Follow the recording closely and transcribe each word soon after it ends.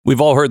We've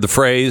all heard the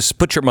phrase,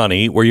 put your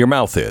money where your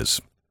mouth is.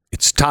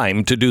 It's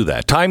time to do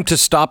that. Time to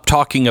stop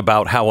talking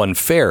about how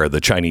unfair the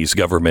Chinese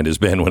government has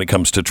been when it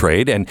comes to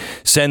trade and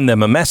send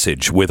them a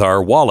message with our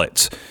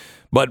wallets.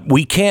 But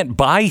we can't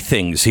buy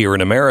things here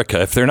in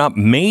America if they're not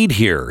made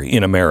here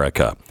in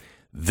America.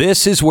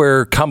 This is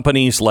where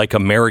companies like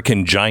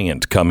American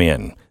Giant come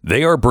in.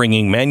 They are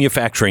bringing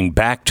manufacturing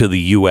back to the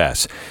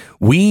U.S.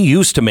 We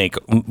used to make,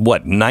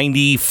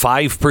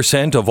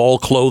 95% of all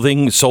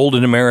clothing sold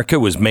in America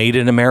was made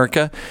in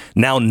America.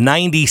 Now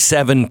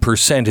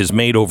 97% is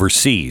made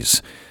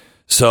overseas.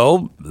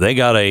 So they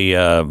got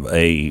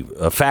a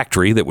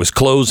factory that was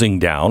closing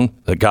down.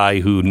 The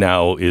guy who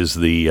now is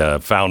the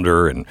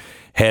founder and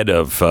head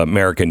of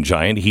American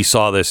Giant, he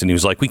saw this and he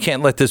was like, we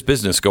can't let this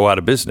business go out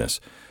of business.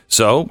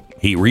 So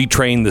he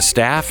retrained the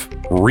staff,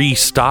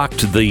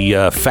 restocked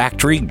the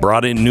factory,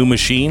 brought in new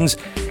machines,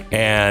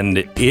 and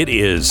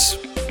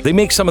they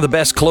make some of the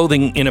best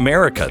clothing in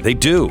America. They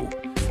do.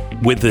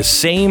 With the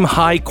same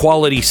high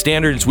quality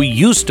standards we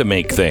used to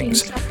make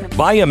things.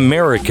 Buy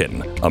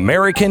American,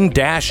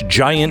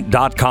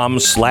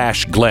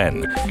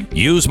 american-giant.com/Glenn.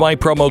 Use my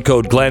promo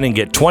code Glenn and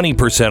get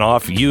 20%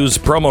 off. Use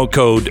promo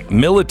code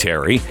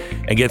military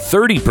and get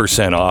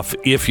 30% off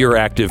if you're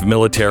active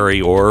military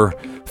or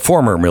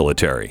former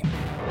military.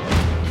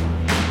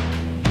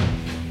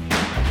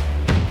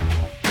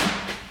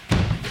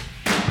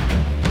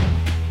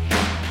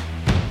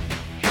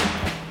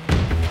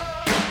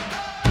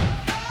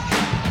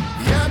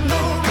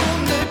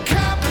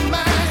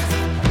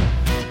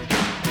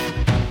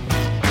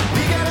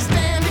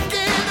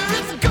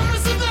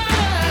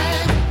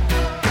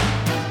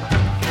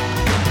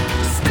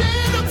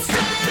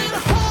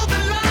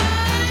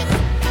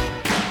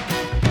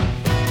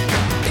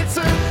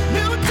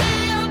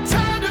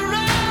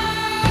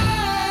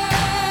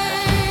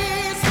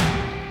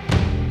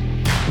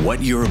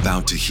 What you're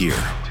about to hear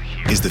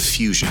is the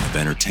fusion of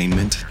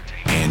entertainment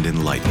and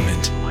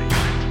enlightenment.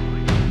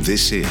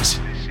 This is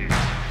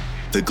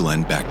the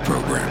Glenn Beck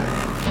Program.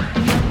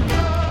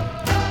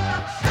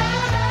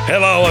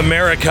 Hello,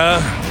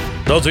 America.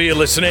 Those of you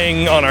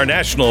listening on our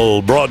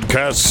national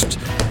broadcast,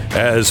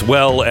 as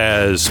well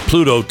as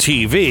Pluto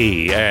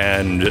TV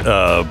and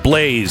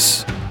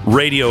Blaze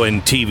Radio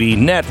and TV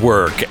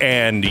Network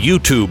and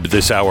YouTube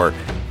this hour.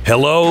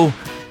 Hello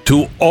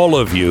to all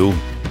of you,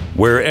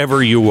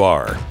 wherever you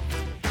are.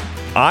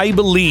 I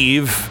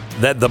believe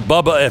that the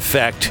Bubba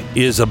effect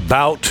is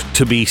about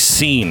to be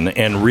seen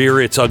and rear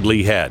its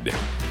ugly head.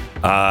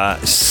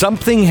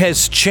 Something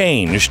has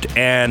changed,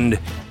 and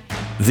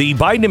the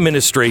Biden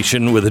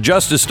administration with the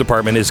Justice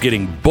Department is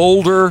getting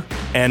bolder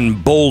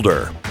and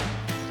bolder.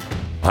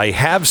 I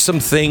have some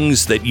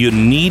things that you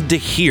need to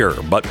hear,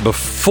 but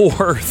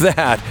before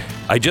that,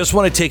 I just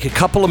want to take a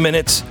couple of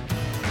minutes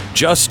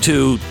just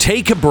to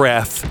take a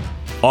breath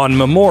on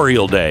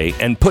Memorial Day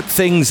and put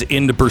things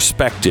into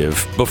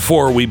perspective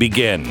before we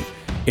begin.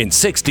 In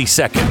 60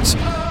 seconds,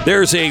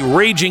 there's a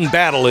raging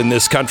battle in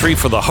this country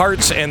for the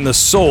hearts and the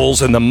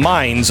souls and the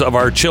minds of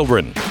our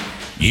children.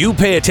 You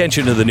pay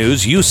attention to the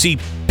news, you see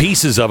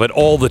pieces of it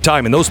all the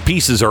time, and those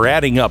pieces are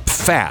adding up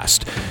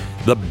fast.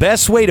 The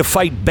best way to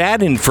fight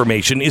bad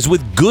information is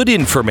with good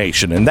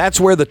information, and that's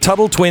where the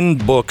Tuttle Twin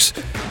books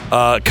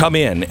come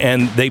in,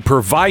 and they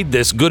provide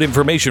this good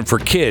information for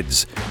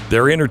kids.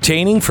 They're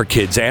entertaining for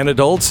kids and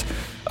adults,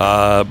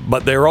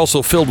 but they're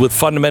also filled with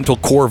fundamental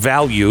core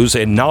values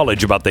and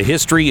knowledge about the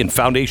history and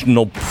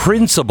foundational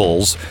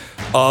principles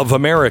of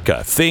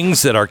America,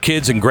 things that our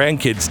kids and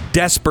grandkids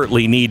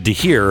desperately need to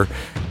hear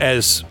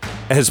as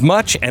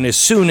much and as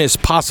soon as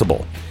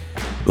possible.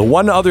 The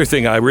one other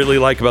thing I really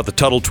like about the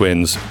Tuttle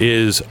Twins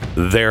is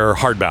they're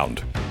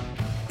hardbound.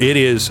 It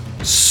is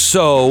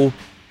so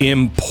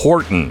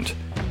important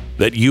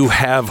that you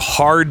have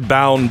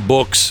hardbound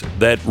books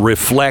that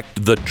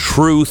reflect the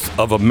truth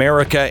of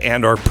America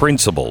and our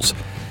principles.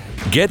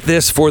 Get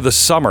this for the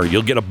summer.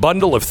 You'll get a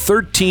bundle of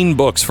 13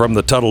 books from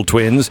the Tuttle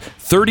Twins,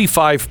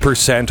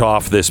 35%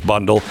 off this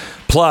bundle,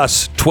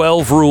 plus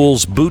 12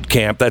 Rules Boot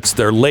Camp. That's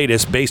their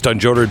latest, based on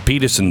Jordan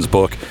Peterson's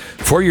book,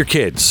 for your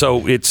kids.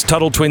 So it's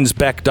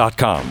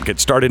TuttleTwinsBeck.com. Get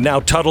started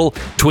now,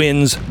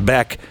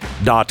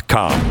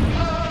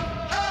 TuttleTwinsBeck.com.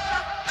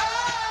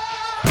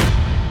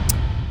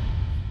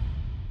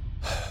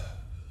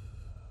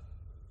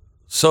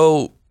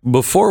 So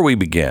before we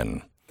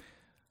begin,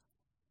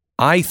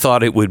 I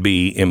thought it would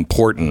be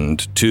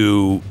important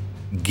to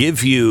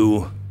give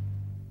you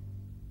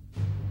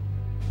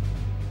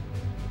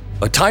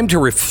a time to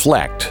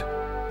reflect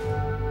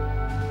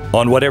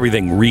on what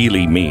everything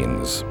really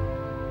means.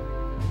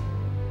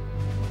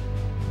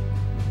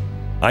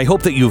 I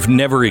hope that you've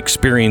never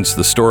experienced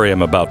the story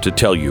I'm about to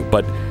tell you,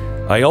 but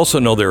I also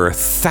know there are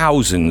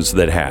thousands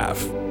that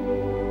have.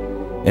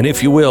 And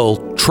if you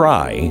will,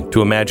 try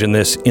to imagine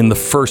this in the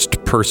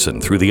first person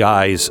through the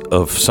eyes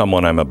of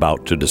someone I'm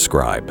about to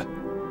describe.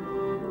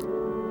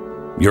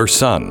 Your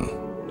son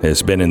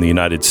has been in the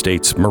United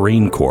States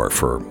Marine Corps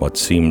for what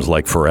seems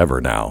like forever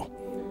now.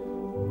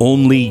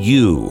 Only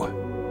you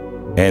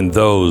and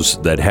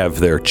those that have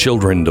their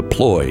children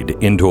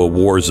deployed into a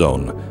war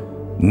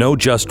zone know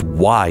just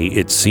why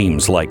it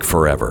seems like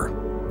forever.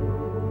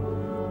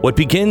 What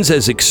begins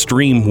as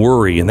extreme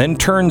worry and then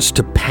turns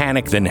to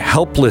panic, then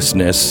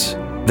helplessness,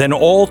 then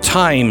all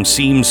time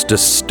seems to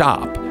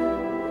stop.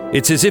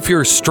 It's as if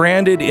you're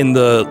stranded in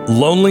the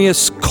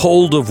loneliest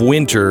cold of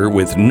winter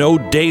with no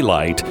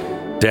daylight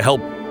to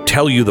help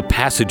tell you the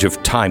passage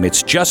of time.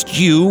 It's just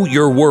you,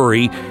 your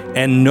worry,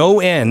 and no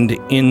end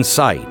in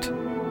sight.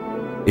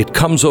 It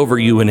comes over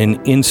you in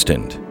an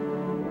instant.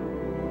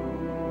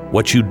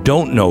 What you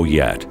don't know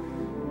yet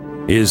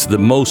is the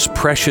most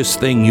precious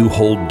thing you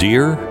hold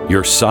dear,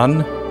 your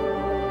son,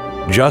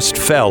 just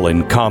fell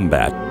in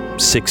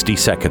combat 60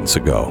 seconds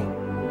ago.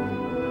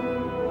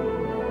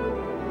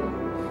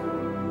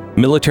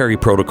 Military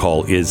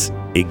protocol is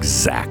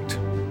exact.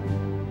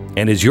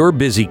 And as you're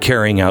busy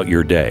carrying out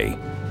your day,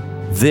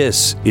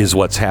 this is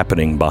what's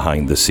happening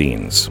behind the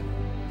scenes.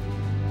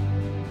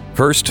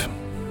 First,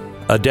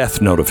 a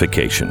death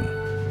notification.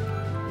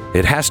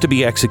 It has to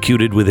be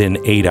executed within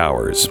 8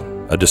 hours.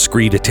 A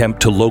discreet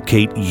attempt to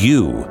locate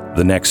you,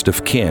 the next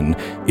of kin,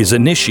 is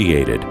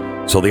initiated,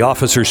 so the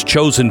officers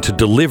chosen to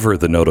deliver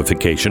the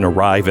notification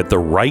arrive at the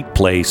right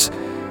place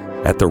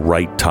at the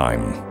right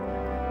time.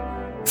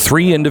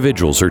 3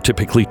 individuals are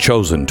typically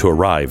chosen to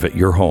arrive at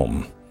your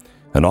home.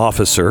 An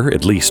officer,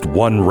 at least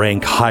one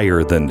rank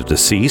higher than the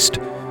deceased,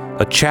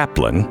 a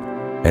chaplain,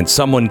 and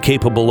someone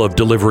capable of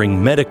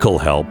delivering medical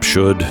help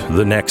should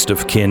the next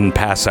of kin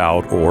pass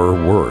out or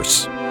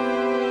worse.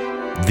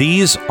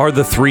 These are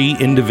the 3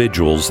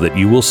 individuals that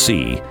you will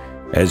see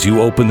as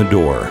you open the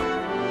door.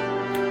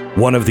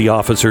 One of the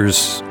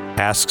officers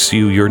asks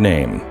you your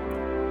name.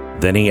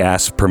 Then he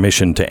asks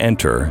permission to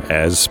enter.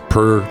 As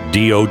per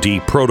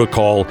DoD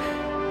protocol,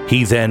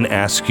 he then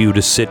asks you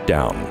to sit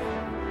down.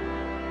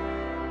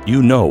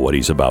 You know what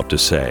he's about to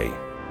say.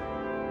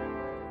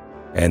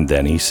 And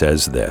then he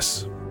says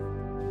this.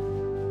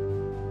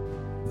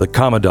 The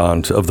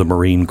Commandant of the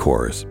Marine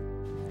Corps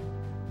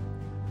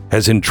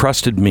has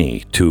entrusted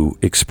me to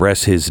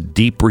express his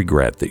deep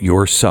regret that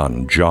your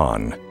son,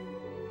 John,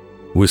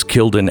 was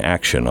killed in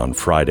action on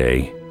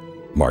Friday,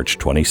 March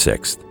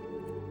 26th.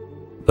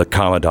 The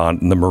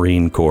Commandant and the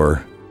Marine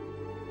Corps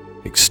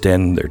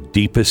extend their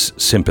deepest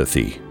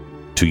sympathy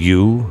to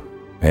you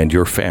and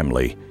your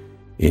family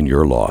in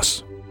your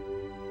loss.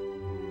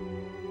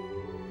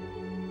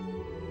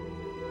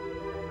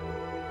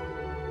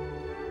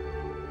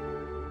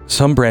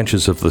 Some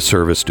branches of the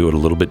service do it a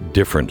little bit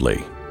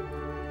differently,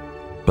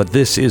 but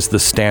this is the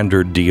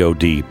standard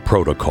DoD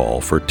protocol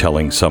for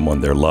telling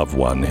someone their loved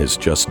one has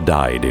just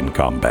died in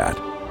combat.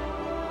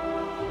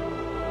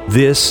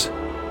 This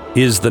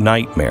is the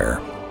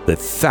nightmare that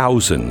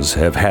thousands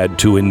have had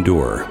to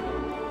endure.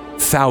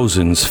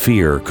 Thousands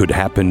fear could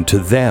happen to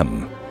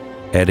them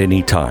at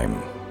any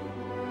time.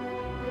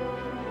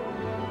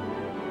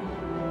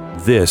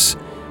 This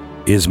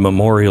is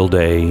Memorial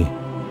Day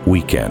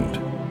weekend.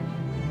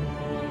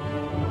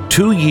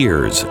 2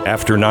 years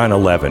after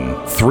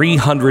 9/11,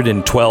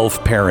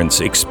 312 parents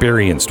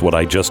experienced what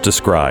I just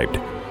described.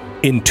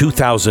 In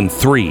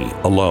 2003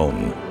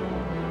 alone.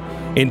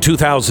 In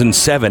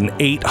 2007,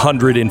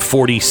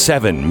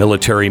 847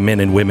 military men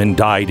and women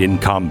died in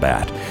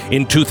combat.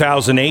 In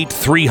 2008,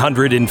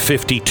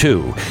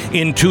 352.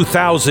 In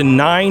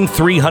 2009,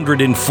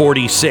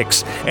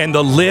 346. And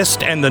the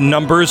list and the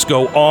numbers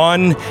go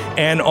on.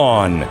 And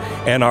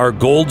our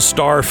Gold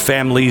Star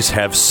families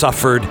have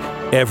suffered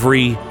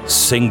every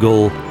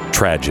single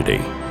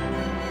tragedy.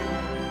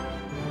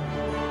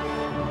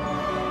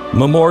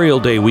 Memorial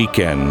Day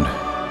weekend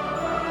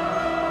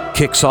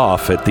kicks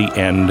off at the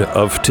end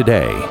of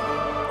today.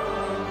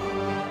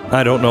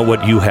 I don't know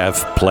what you have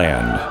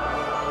planned.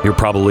 You're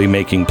probably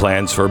making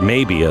plans for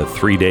maybe a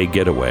 3-day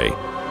getaway.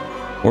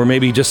 Or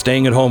maybe just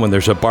staying at home and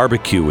there's a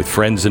barbecue with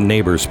friends and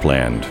neighbors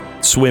planned.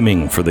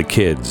 Swimming for the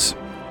kids.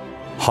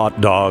 Hot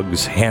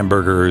dogs,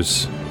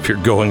 hamburgers. If you're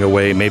going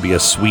away, maybe a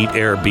sweet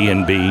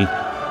Airbnb.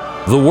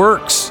 The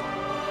works.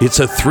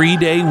 It's a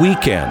 3-day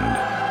weekend.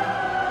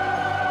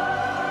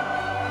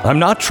 I'm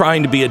not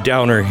trying to be a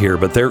downer here,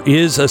 but there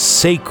is a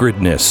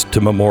sacredness to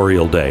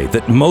Memorial Day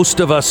that most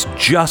of us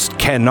just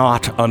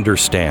cannot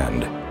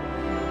understand.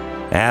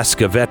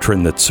 Ask a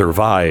veteran that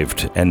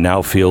survived and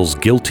now feels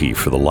guilty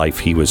for the life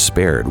he was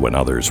spared when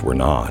others were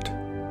not.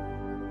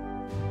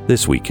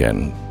 This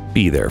weekend,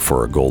 be there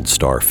for a Gold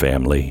Star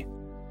family.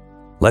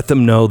 Let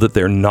them know that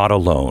they're not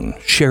alone.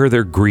 Share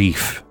their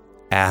grief.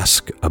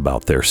 Ask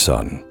about their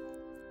son.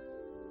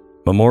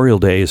 Memorial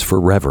Day is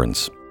for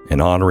reverence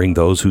and honoring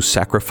those who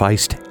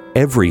sacrificed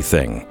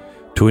everything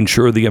to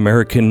ensure the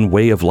American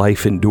way of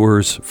life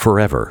endures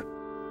forever.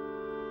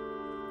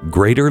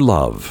 Greater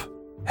love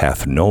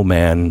hath no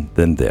man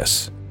than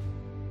this,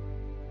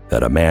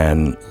 that a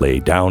man lay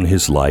down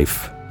his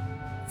life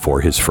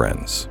for his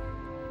friends.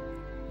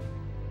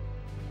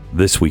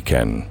 This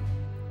weekend,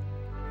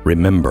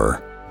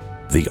 remember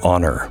the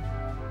honor,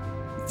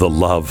 the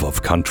love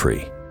of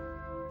country,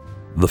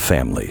 the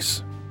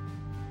families.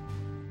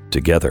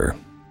 Together,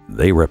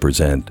 they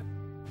represent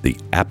the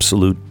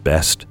absolute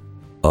best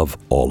of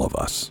all of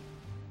us.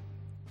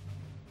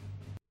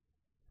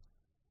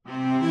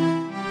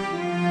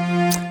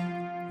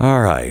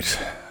 All right.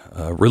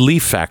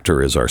 Relief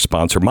Factor is our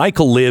sponsor.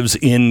 Michael lives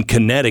in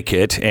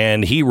Connecticut,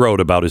 and he wrote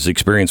about his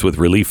experience with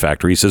Relief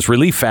Factor. He says,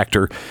 Relief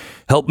Factor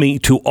helped me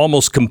to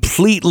almost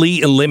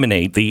completely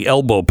eliminate the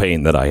elbow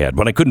pain that I had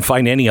when I couldn't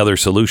find any other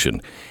solution.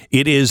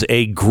 It is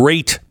a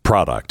great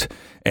product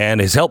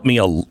and has helped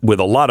me with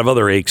a lot of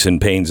other aches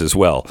and pains as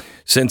well.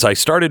 Since I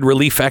started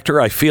Relief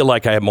Factor, I feel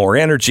like I have more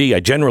energy.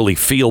 I generally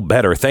feel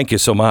better. Thank you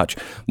so much.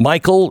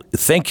 Michael,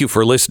 thank you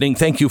for listening.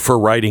 Thank you for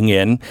writing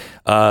in.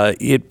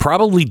 It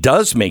probably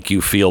does make you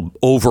feel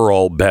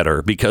overall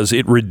better because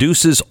it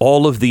reduces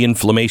all of the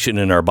inflammation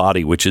in our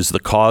body, which is the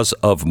cause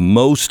of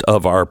most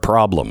of our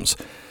problems.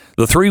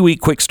 The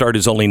 3-week quick start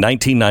is only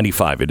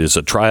 $19.95. It is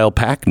a trial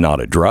pack, not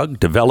a drug,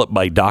 developed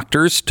by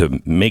doctors to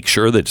make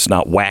sure that it's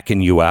not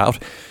whacking you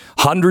out.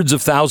 Hundreds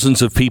of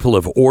thousands of people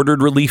have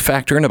ordered Relief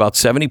Factor, and about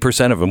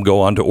 70% of them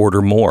go on to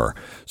order more.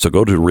 So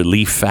go to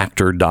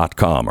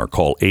relieffactor.com or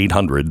call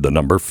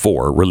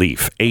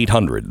 800-4-RELIEF.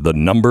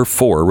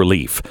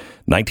 800-4-RELIEF.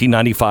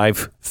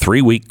 $19.95,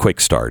 3-week quick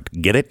start.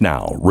 Get it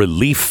now.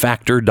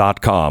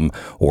 Relieffactor.com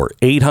or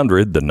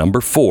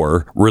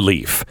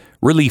 800-4-RELIEF.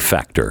 Relief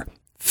Factor.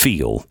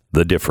 Feel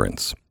the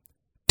difference.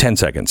 10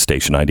 seconds,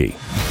 station ID.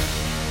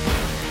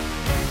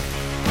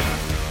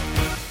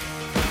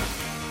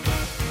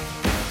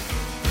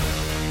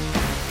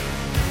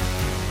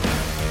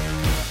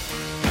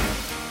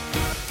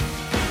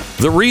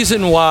 The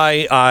reason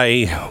why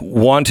I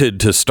wanted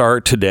to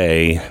start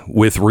today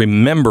with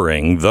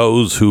remembering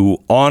those who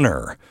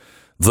honor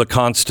the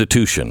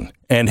Constitution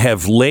and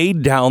have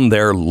laid down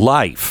their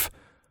life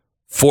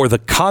for the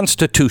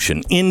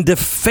Constitution, in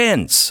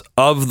defense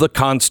of the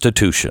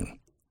Constitution,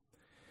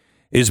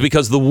 is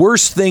because the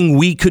worst thing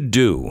we could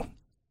do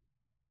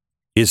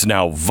is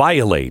now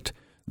violate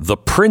the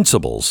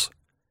principles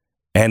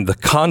and the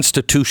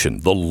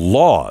Constitution, the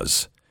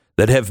laws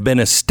that have been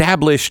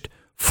established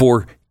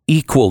for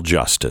equal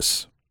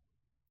justice.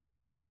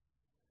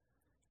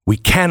 We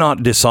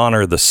cannot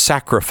dishonor the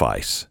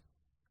sacrifice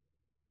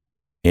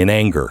in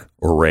anger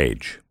or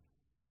rage.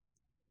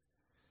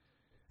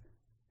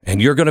 And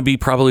you're going to be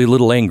probably a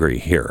little angry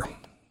here.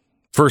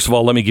 First of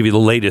all, let me give you the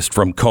latest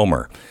from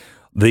Comer.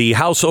 The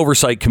House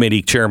Oversight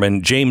Committee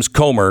Chairman James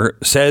Comer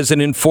says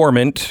an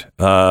informant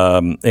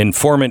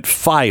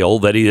file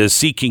that he is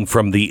seeking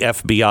from the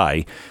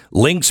FBI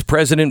links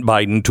President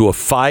Biden to a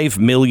 $5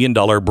 million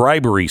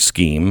bribery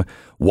scheme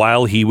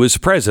while he was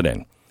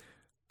president.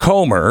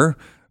 Comer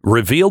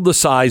revealed the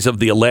size of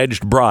the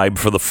alleged bribe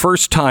for the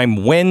first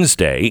time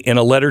Wednesday in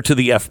a letter to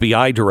the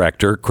FBI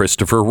director,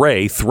 Christopher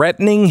Wray,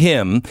 threatening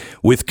him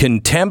with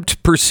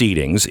contempt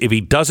proceedings if he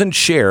doesn't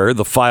share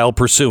the file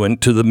pursuant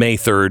to the May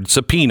 3rd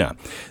subpoena.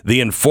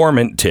 The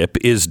informant tip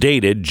is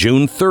dated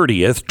June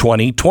 30th,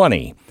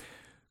 2020.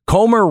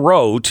 Comer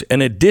wrote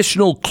an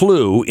additional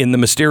clue in the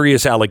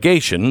mysterious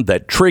allegation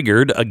that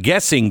triggered a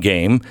guessing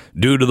game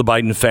due to the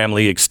Biden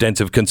family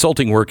extensive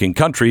consulting work in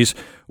countries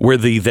where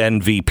the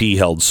then VP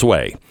held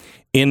sway.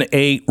 In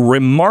a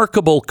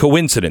remarkable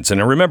coincidence,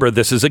 and remember,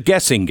 this is a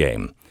guessing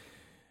game,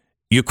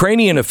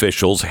 Ukrainian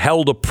officials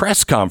held a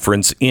press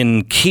conference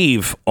in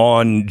Kyiv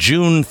on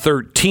June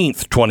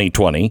 13th,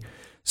 2020,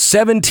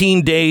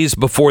 17 days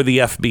before the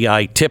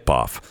FBI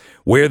tip-off,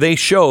 where they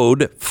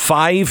showed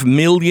 $5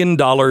 million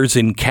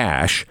in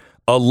cash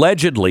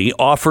allegedly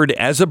offered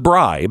as a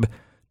bribe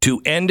to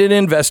end an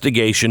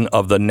investigation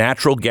of the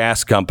natural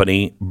gas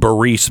company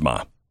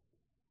Burisma.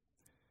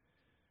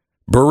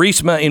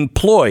 Burisma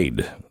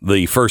employed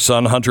the first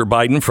son, Hunter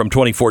Biden, from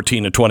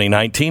 2014 to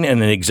 2019,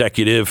 and an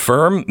executive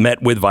firm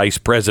met with Vice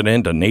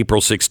President on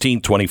April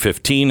 16,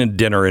 2015, at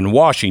dinner in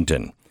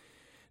Washington.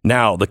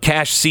 Now, the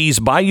cash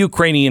seized by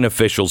Ukrainian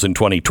officials in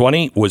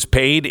 2020 was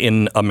paid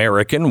in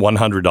American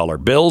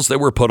 $100 bills that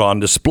were put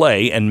on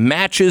display and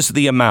matches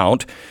the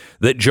amount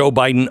that Joe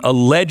Biden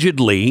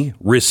allegedly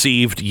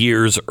received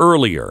years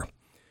earlier.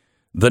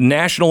 The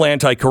National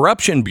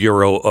Anti-Corruption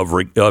Bureau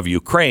of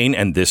Ukraine,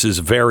 and this is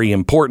very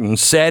important,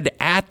 said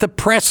at the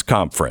press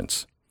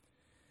conference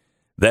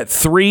that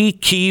 3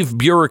 Kyiv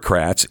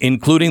bureaucrats,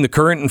 including the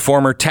current and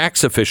former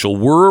tax official,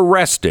 were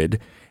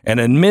arrested, and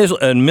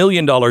 $1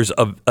 million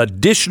of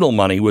additional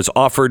money was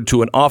offered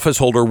to an office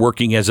holder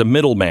working as a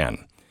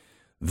middleman.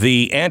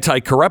 The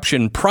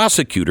anti-corruption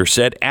prosecutor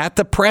said at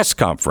the press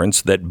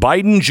conference that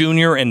Biden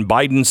Jr. and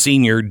Biden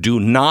Sr. do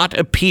not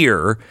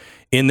appear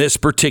in this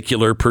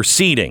particular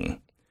proceeding.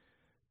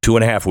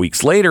 2.5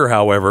 weeks later,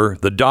 however,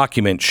 the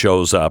document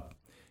shows up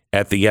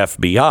at the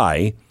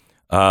FBI,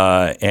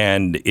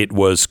 and it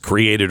was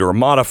created or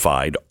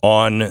modified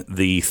on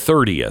the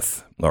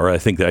 30th, or I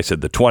think I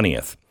said the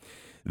 20th.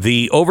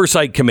 The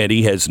Oversight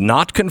Committee has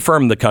not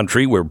confirmed the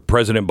country where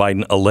President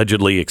Biden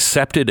allegedly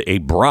accepted a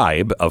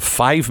bribe of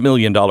 $5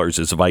 million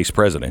as vice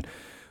president,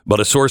 but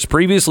a source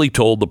previously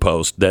told the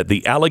Post that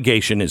the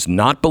allegation is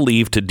not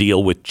believed to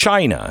deal with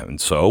China. And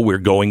so we're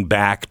going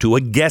back to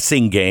a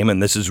guessing game,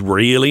 and this is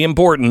really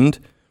important.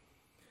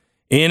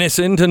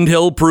 Innocent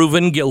until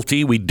proven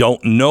guilty. We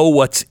don't know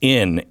what's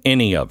in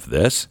any of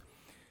this.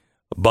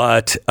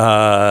 But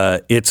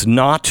it's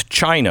not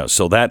China,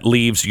 so that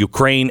leaves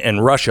Ukraine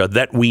and Russia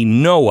that we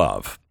know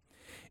of.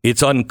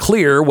 It's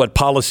unclear what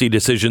policy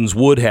decisions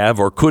would have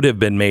or could have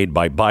been made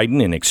by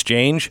Biden in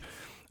exchange.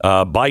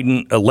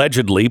 Biden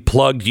allegedly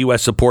plugged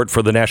U.S. support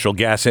for the national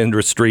gas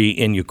industry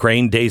in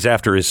Ukraine days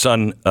after his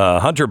son,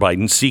 Hunter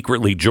Biden,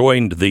 secretly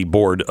joined the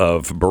board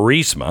of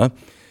Burisma.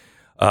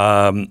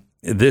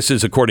 This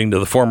is according to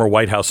the former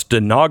White House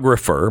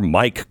stenographer,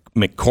 Mike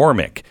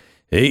McCormick.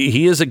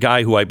 He is a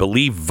guy who I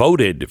believe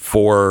voted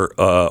for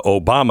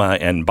Obama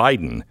and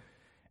Biden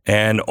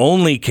and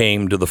only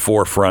came to the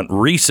forefront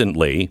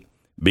recently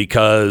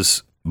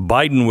because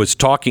Biden was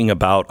talking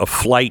about a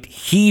flight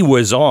he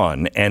was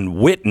on and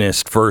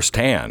witnessed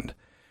firsthand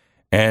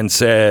and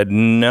said,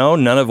 no,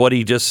 none of what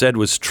he just said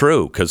was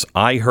true because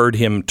I heard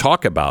him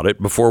talk about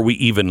it before we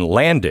even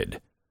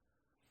landed.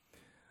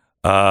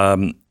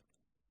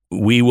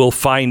 We will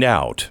find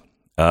out.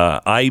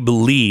 I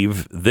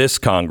believe this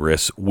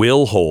Congress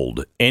will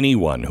hold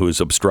anyone who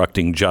is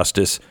obstructing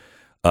justice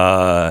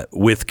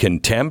with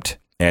contempt,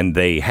 and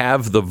they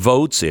have the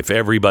votes, if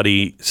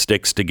everybody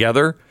sticks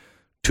together,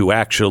 to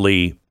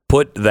actually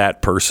put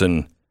that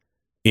person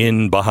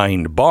in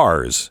behind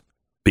bars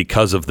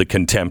because of the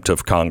contempt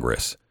of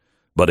Congress.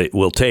 But it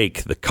will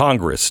take the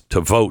Congress to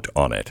vote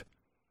on it.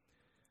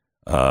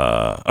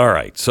 All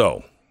right,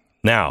 so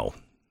now,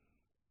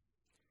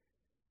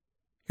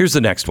 here's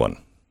the next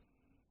one.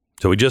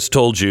 So we just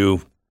told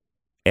you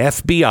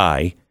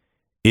FBI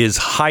is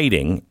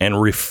hiding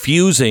and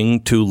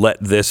refusing to let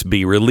this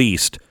be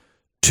released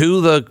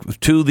to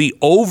the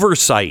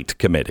Oversight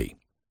Committee.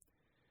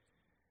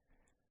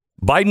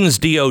 Biden's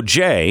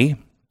DOJ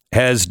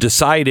has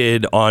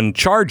decided on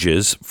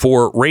charges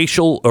for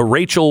Rachel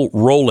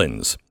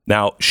Rollins.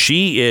 Now,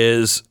 she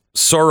is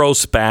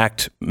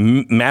Soros-backed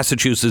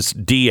Massachusetts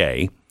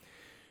DA.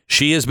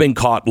 She has been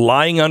caught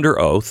lying under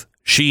oath.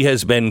 She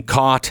has been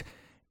caught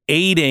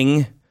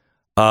aiding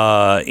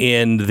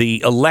in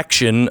the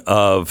election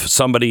of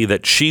somebody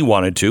that she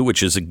wanted to,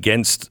 which is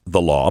against the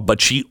law. But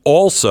she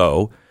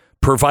also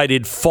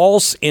provided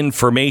false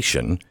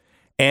information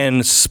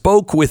and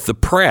spoke with the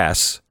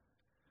press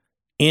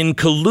in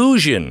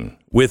collusion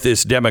with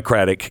this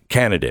Democratic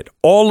candidate.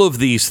 All of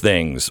these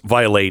things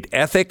violate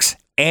ethics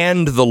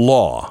and the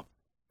law.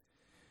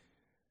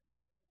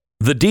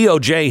 The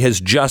DOJ has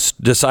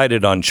just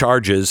decided on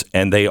charges,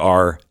 and they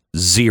are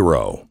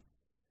zero.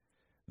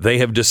 They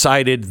have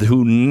decided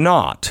to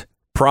not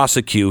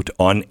prosecute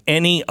on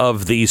any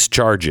of these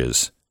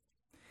charges.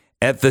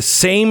 At the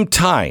same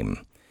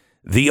time,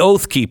 the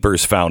Oath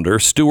Keepers founder,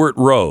 Stuart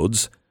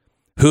Rhodes,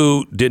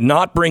 who did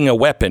not bring a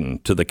weapon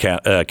to the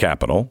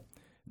Capitol,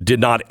 did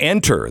not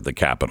enter the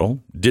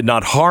Capitol, did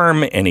not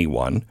harm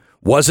anyone,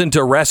 wasn't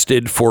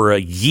arrested for a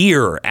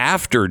year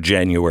after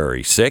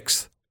January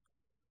 6th,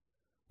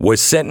 was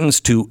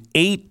sentenced to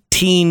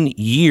 18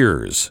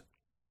 years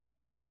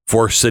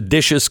for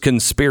seditious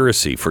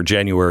conspiracy for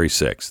January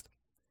 6th.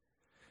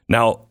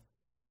 Now,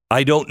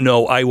 I don't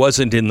know. I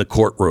wasn't in the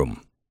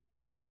courtroom.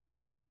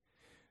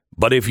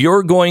 But if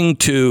you're going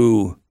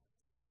to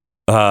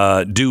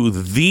do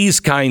these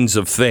kinds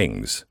of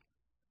things,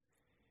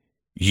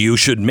 you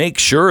should make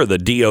sure the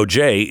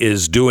DOJ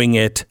is doing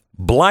it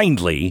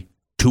blindly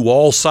to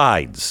all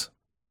sides.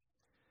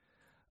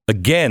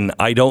 Again,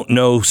 I don't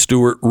know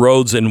Stuart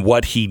Rhodes and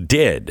what he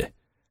did.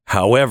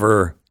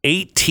 However,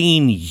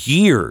 18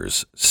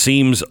 years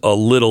seems a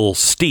little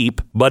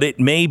steep, but it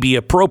may be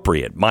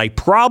appropriate. My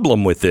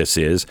problem with this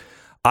is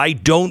I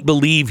don't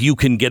believe you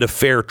can get a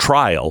fair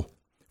trial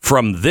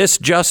from this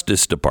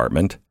Justice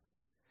Department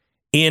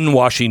in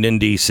Washington,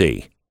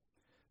 D.C.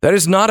 That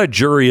is not a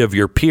jury of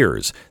your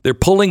peers. They're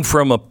pulling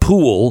from a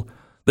pool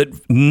that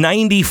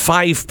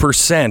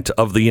 95%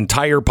 of the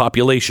entire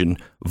population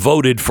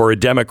voted for a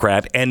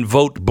Democrat and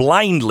vote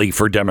blindly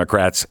for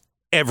Democrats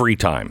every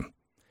time.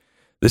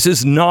 This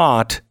is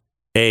not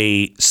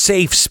a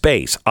safe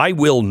space. I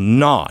will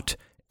not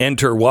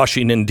enter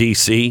Washington,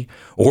 D.C.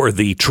 or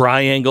the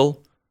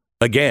Triangle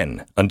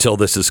again until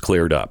this is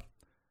cleared up.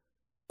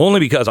 Only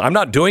because I'm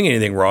not doing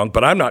anything wrong,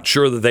 but I'm not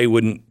sure that they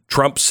wouldn't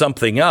trump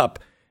something up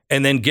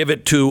and then give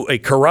it to a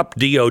corrupt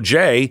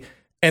DOJ.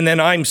 And then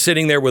I'm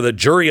sitting there with a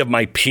jury of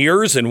my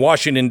peers in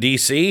Washington,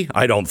 D.C.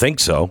 I don't think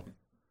so.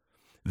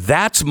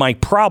 That's my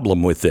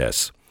problem with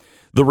this.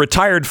 The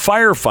retired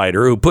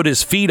firefighter who put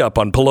his feet up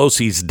on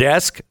Pelosi's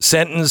desk,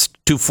 sentenced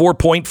to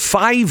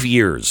 4.5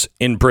 years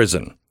in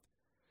prison.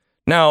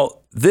 Now,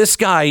 this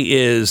guy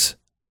he's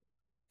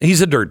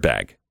a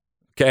dirtbag,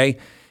 okay?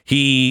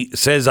 He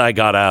says I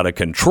got out of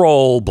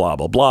control, blah,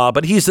 blah, blah.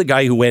 But he's the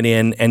guy who went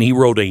in and he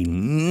wrote a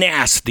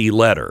nasty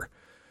letter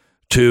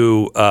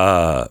to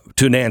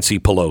Nancy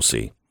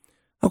Pelosi.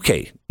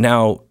 Okay,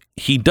 now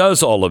he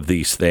does all of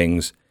these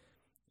things.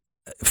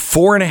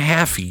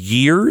 4.5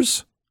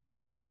 years?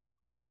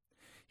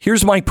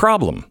 Here's my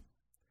problem.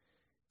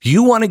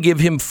 You want to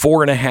give him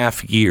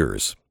 4.5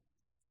 years.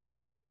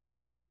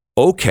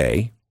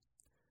 Okay.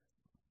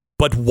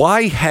 But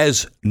why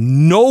has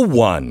no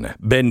one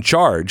been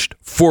charged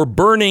for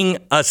burning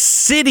a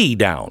city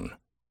down?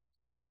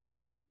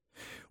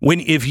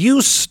 If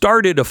you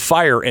started a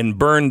fire and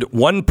burned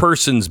one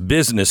person's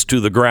business to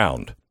the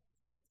ground,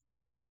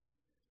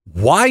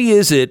 why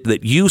is it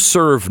that you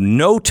serve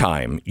no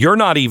time? You're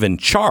not even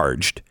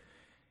charged.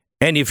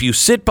 And if you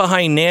sit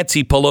behind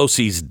Nancy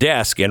Pelosi's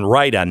desk and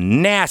write a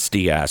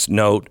nasty ass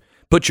note,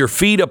 put your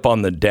feet up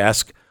on the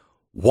desk,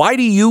 why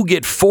do you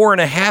get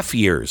 4.5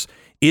 years?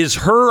 Is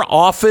her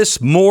office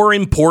more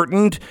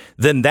important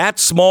than that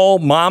small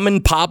mom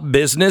and pop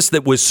business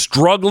that was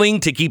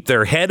struggling to keep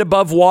their head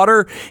above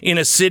water in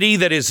a city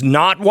that is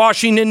not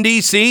Washington,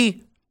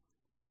 D.C.?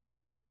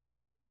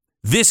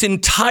 This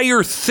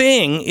entire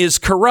thing is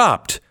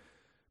corrupt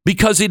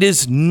because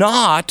it's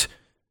not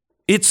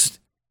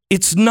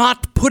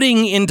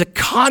putting into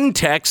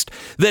context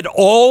that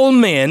all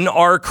men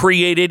are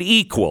created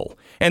equal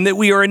and that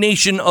we are a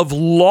nation of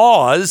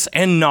laws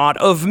and not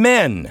of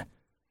men.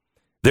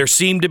 There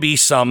seem to be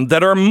some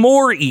that are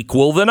more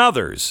equal than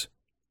others.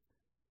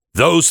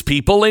 Those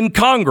people in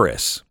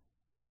Congress.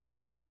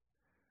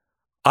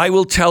 I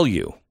will tell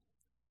you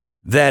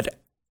that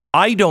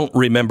I don't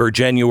remember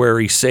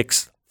January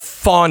 6th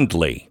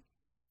fondly.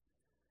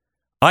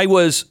 I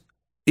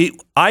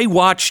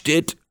watched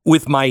it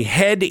with my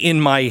head in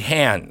my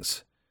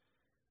hands.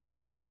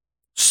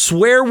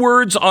 Swear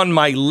words on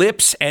my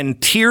lips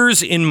and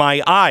tears in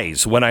my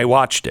eyes when I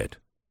watched it.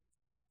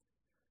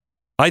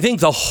 I think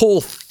the whole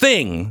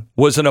thing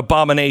was an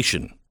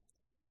abomination.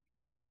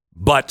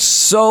 But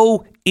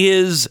so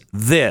is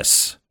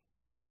this.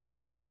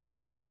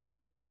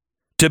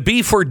 To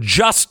be for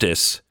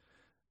justice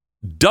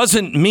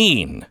doesn't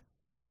mean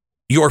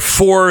you're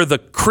for the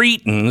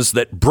cretins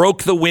that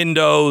broke the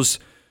windows,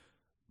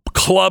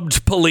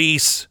 clubbed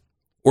police,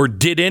 or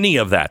did any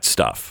of that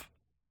stuff.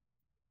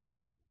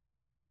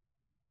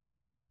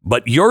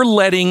 But you're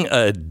letting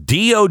a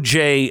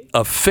DOJ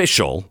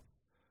official...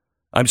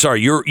 I'm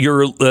sorry, you're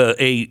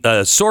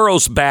a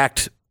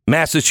Soros-backed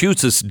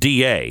Massachusetts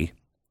DA.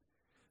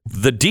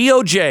 The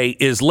DOJ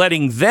is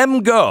letting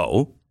them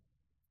go,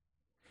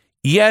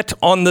 yet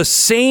on the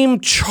same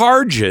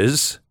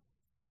charges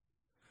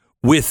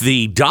with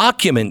the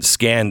document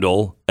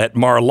scandal at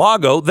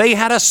Mar-a-Lago, they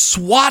had a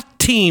SWAT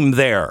team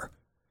there.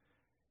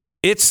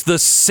 It's the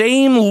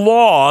same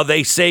law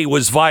they say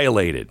was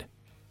violated.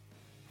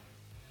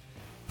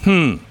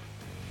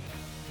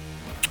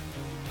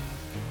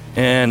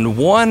 And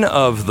one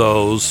of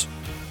those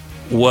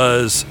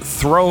was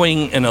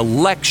throwing an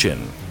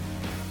election.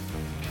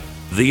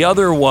 The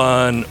other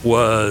one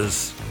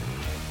was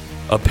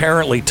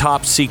apparently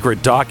top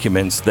secret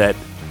documents that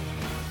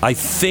I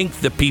think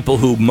the people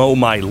who mow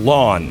my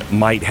lawn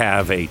might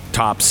have a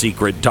top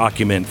secret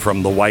document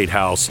from the White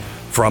House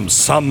from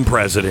some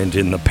president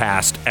in the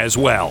past as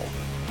well.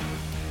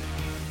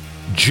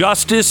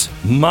 Justice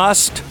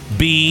must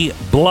be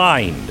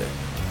blind.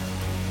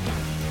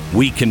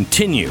 We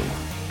continue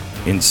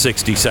in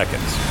 60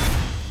 seconds.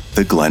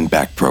 The Glenn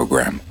Beck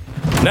Program.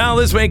 Now,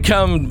 this may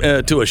come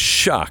as a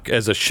shock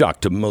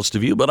to most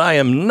of you, but I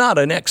am not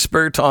an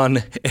expert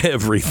on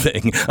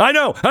everything. I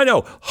know,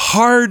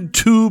 hard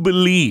to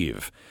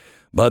believe.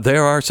 But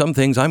there are some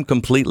things I'm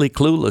completely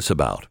clueless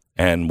about.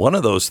 And one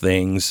of those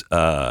things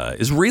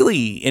is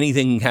really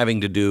anything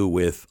having to do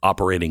with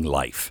operating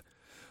life.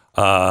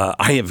 I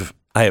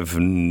have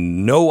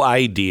no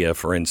idea,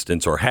 for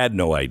instance, or had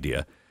no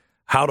idea,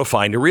 how to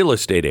find a real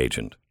estate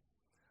agent.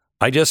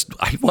 I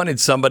wanted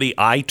somebody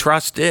I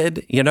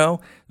trusted,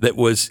 that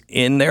was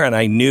in there, and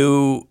I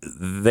knew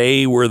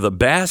they were the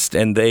best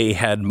and they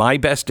had my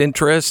best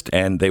interest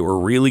and they were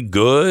really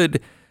good.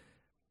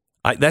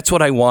 That's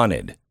what I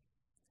wanted.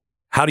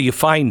 How do you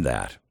find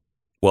that?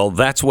 Well,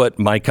 that's what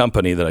my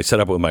company that I set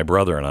up with my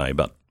brother and I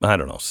about,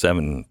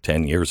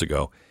 7-10 years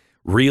ago,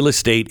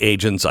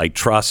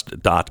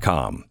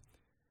 realestateagentsitrust.com.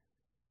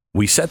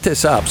 We set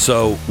this up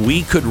so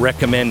we could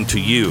recommend to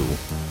you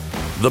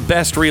the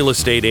best real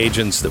estate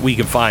agents that we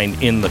can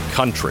find in the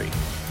country.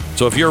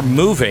 So if you're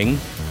moving,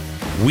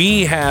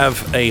 we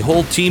have a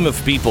whole team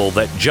of people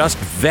that just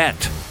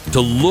vet to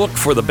look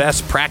for the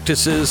best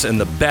practices and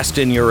the best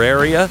in your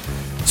area.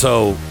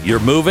 So you're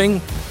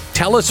moving,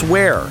 tell us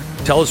where,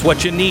 tell us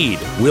what you need.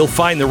 We'll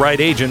find the right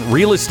agent.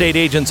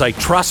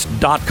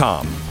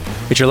 realestateagentsitrust.com.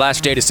 It's your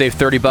last day to save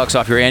 $30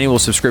 off your annual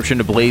subscription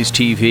to Blaze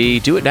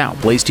TV. Do it now.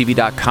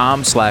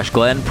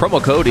 blazetv.com/Glenn.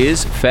 Promo code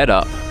is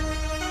FEDUP.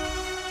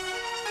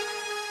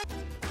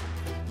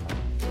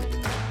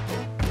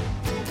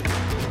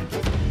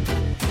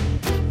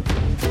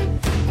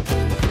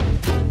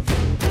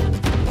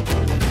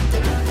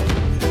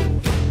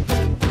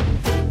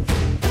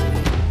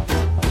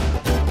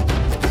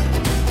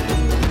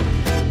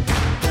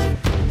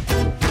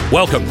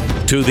 Welcome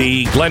to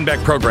the Glenn Beck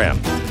Program.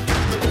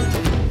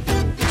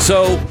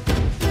 So,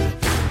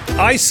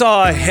 I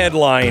saw a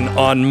headline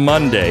on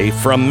Monday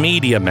from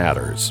Media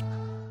Matters.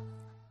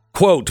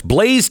 Quote,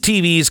 Blaze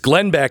TV's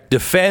Glenn Beck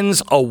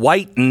defends a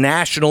white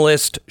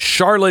nationalist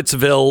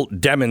Charlottesville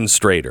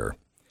demonstrator.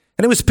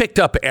 And it was picked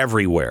up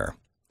everywhere.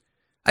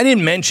 I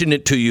didn't mention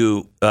it to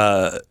you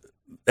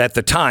at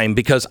the time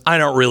because I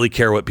don't really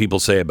care what people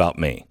say about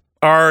me.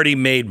 I already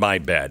made my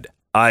bed.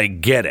 I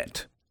get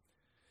it.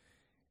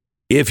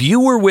 If you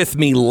were with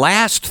me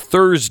last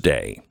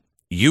Thursday,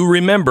 you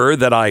remember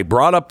that I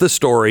brought up the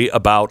story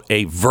about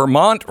a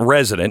Vermont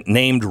resident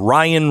named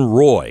Ryan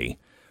Roy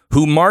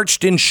who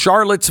marched in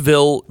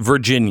Charlottesville,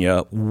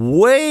 Virginia,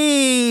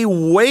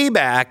 way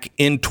back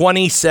in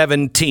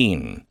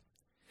 2017.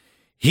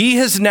 He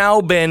has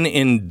now been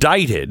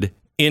indicted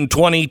in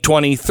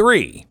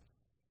 2023.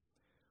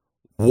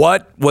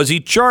 What was he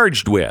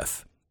charged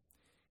with?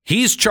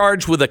 He's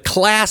charged with a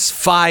Class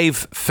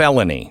 5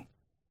 felony.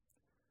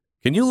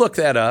 Can you look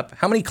that up?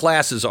 How many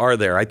classes are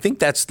there? I think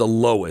that's the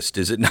lowest,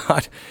 is it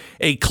not?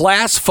 A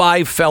Class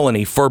 5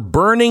 felony for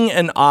burning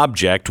an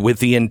object with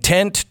the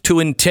intent to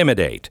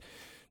intimidate.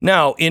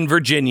 Now, in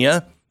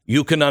Virginia,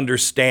 you can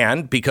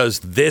understand because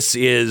this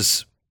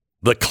is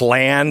the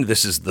Klan,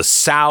 this is the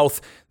South.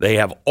 They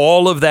have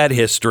all of that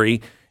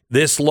history.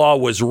 This law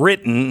was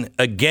written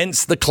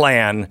against the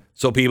Klan,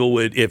 so people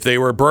would, if they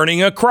were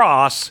burning a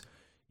cross,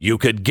 you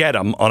could get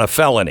them on a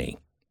felony.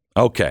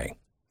 Okay.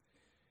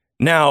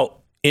 Now,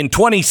 in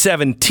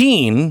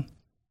 2017,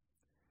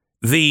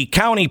 the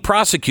county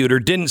prosecutor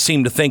didn't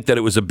seem to think that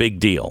it was a big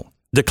deal,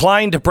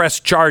 declined to press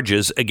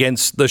charges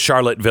against the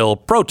Charlottesville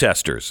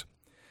protesters.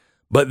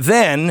 But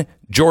then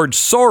George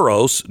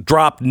Soros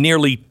dropped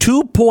nearly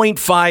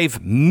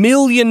 $2.5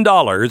 million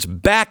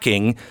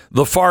backing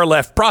the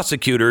far-left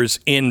prosecutors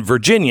in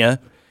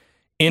Virginia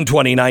in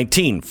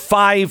 2019,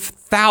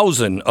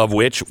 5,000 of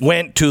which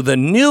went to the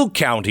new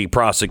county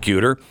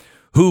prosecutor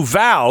who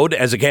vowed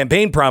as a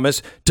campaign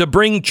promise to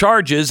bring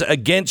charges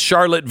against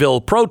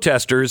Charlottesville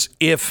protesters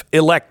if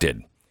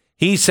elected.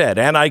 He said,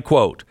 and I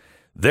quote,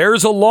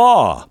 "There's a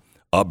law,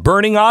 a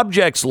burning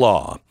objects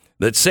law,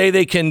 that say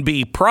they can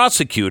be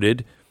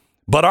prosecuted,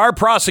 but our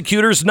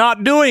prosecutor's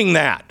not doing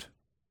that."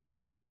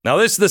 Now,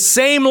 this is the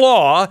same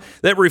law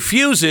that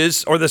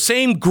refuses, or the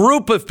same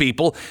group of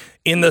people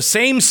in the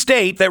same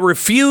state that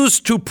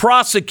refused to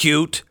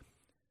prosecute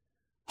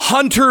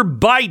Hunter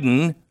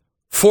Biden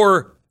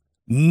for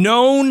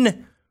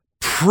known,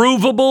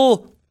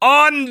 provable,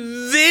 on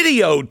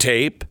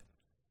videotape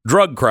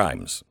drug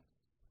crimes.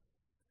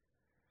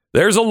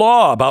 There's a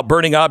law about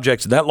burning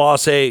objects, and that law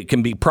say it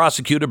can be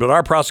prosecuted, but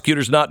our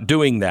prosecutor's not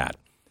doing that.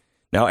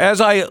 Now,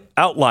 as I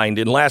outlined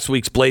in last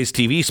week's Blaze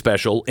TV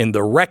special, in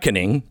the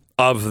reckoning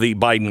of the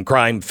Biden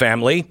crime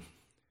family,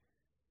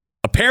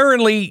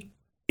 apparently,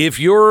 if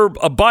you're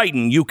a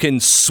Biden, you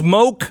can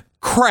smoke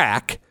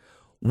crack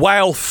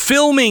while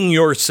filming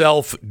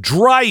yourself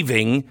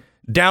driving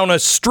down a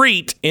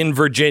street in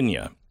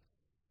Virginia.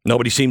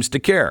 Nobody seems to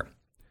care.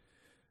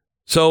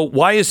 So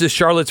why is this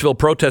Charlottesville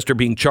protester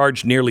being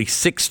charged nearly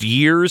 6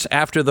 years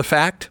after the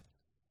fact?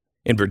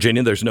 In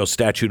Virginia, there's no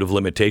statute of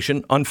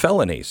limitation on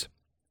felonies.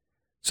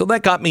 So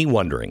that got me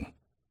wondering,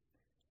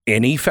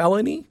 any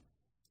felony?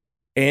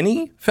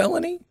 Any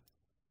felony?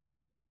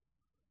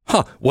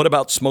 What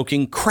about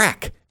smoking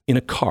crack in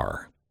a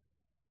car?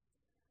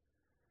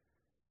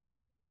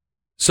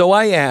 So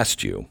I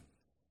asked you,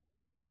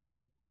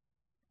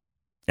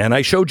 and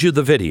I showed you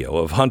the video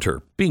of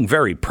Hunter being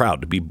very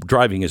proud to be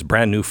driving his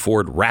brand new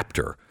Ford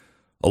Raptor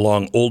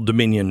along Old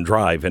Dominion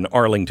Drive in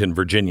Arlington,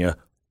 Virginia,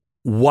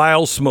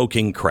 while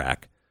smoking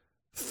crack.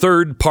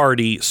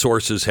 Third-party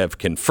sources have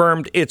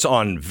confirmed it's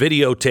on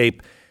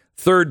videotape.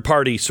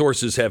 Third-party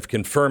sources have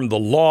confirmed the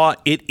law.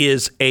 It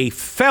is a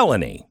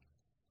felony.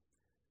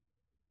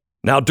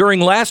 Now, during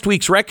last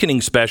week's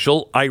Reckoning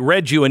special, I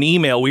read you an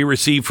email we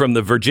received from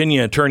the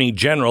Virginia Attorney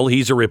General.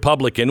 He's a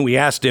Republican. We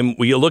asked him,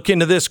 will you look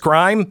into this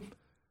crime?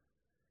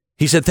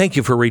 He said, thank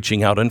you for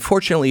reaching out.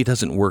 Unfortunately, it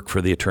doesn't work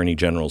for the Attorney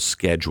General's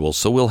schedule,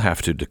 so we'll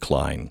have to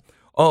decline.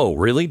 Oh,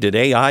 really?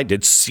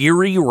 Did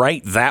Siri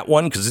write that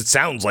one? Because it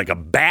sounds like a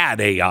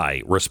bad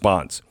AI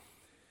response.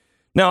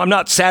 Now, I'm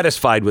not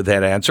satisfied with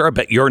that answer. I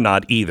bet you're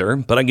not either,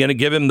 but I'm going to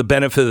give him the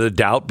benefit of the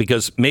doubt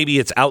because maybe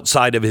it's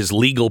outside of his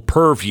legal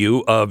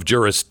purview of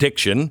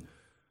jurisdiction.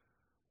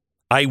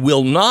 I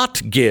will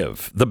not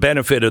give the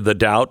benefit of the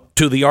doubt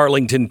to the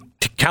Arlington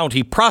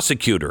County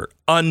prosecutor,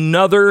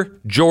 another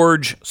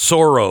George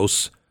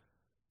Soros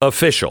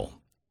official.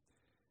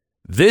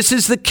 This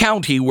is the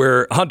county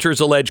where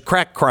Hunter's alleged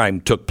crack crime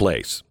took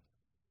place.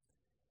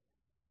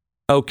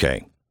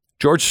 Okay,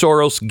 George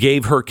Soros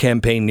gave her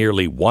campaign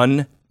nearly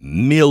 $1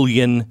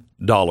 million.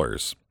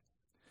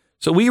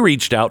 So we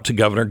reached out to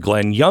Governor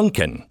Glenn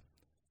Youngkin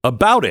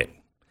about it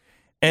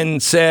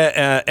and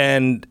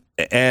said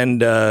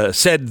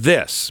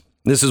this.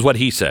 This is what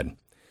he said.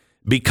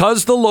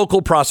 Because the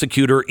local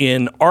prosecutor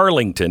in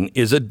Arlington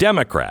is a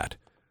Democrat,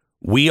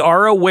 we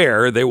are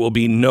aware there will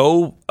be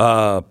no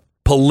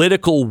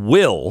political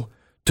will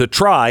to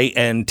try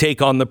and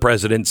take on the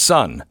president's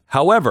son.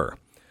 However,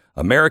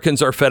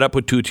 Americans are fed up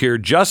with two-tier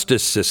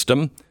justice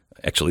system.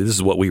 Actually, this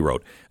is what we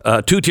wrote.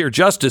 Two-tier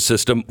justice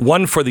system,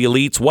 one for the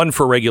elites, one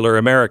for regular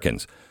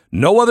Americans.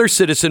 No other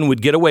citizen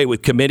would get away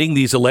with committing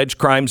these alleged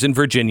crimes in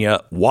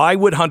Virginia. Why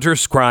would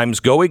Hunter's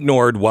crimes go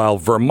ignored while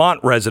Vermont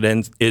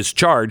resident is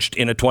charged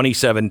in a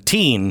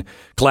 2017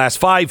 Class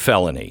 5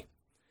 felony?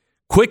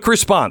 Quick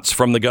response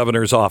from the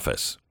governor's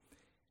office.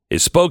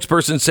 His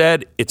spokesperson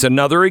said it's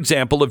another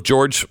example of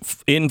George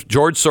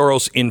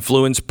Soros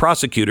influenced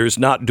prosecutors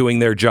not doing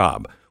their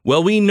job.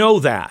 Well, we know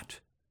that.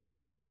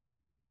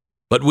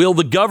 But will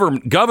the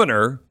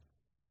governor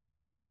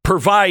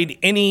provide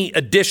any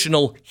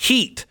additional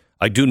heat?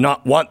 I do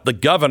not want the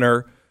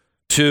governor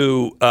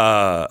to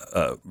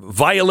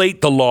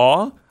violate the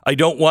law. I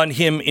don't want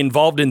him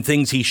involved in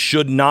things he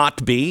should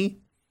not be.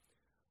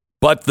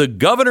 But the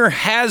governor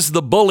has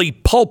the bully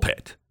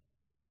pulpit.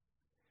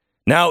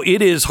 Now,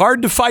 it is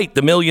hard to fight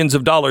the millions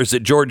of dollars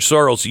that George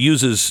Soros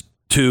uses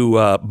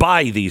to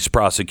buy these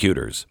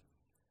prosecutors.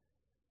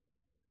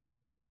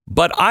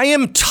 But I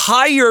am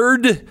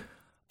tired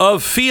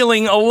of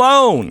feeling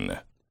alone.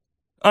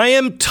 I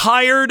am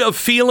tired of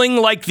feeling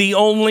like the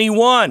only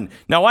one.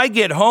 Now, I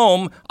get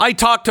home, I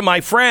talk to my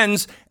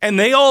friends, and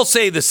they all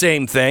say the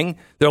same thing.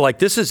 They're like,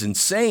 this is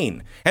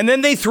insane. And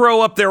then they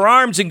throw up their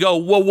arms and go,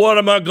 well, what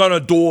am I going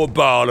to do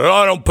about it?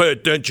 I don't pay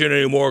attention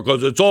anymore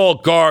because it's all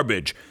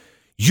garbage.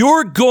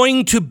 You're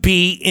going to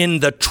be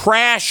in the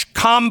trash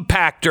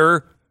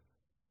compactor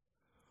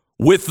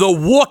with the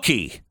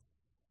Wookiee,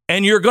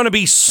 and you're going to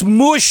be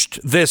smooshed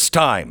this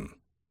time.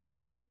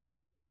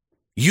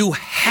 You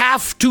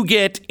have to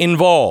get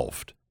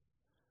involved.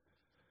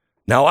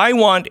 Now, I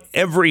want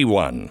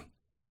everyone,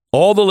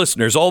 all the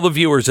listeners, all the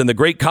viewers in the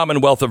great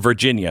Commonwealth of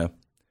Virginia,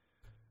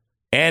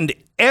 and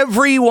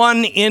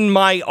everyone in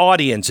my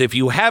audience, if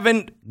you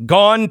haven't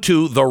gone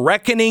to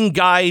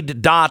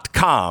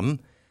thereckoningguide.com,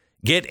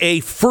 get a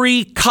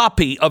free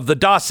copy of the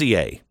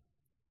dossier.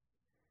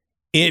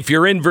 If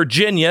you're in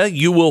Virginia,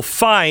 you will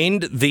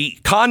find the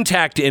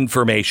contact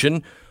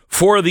information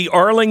for the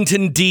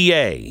Arlington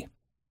DA.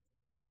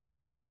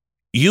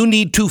 You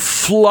need to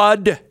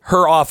flood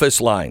her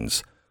office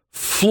lines,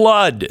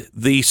 flood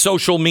the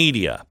social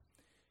media.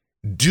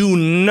 Do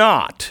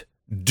not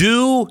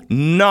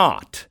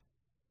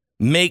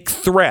make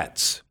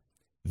threats.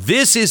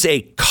 This is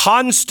a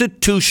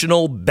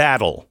constitutional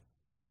battle.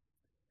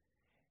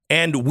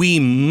 And we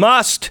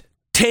must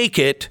take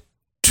it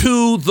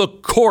to the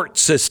court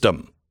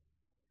system.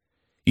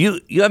 You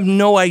have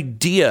no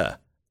idea.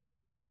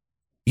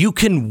 You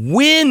can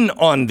win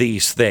on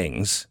these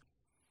things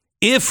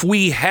if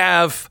we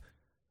have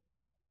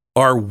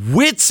our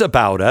wits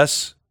about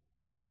us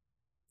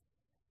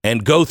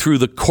and go through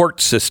the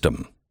court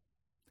system.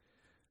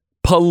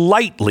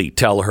 Politely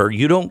tell her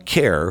you don't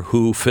care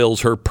who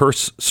fills her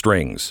purse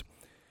strings.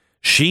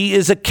 She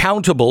is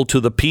accountable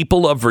to the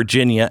people of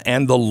Virginia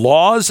and the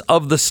laws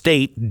of the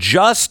state,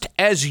 just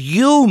as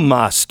you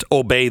must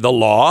obey the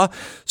law,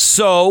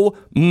 so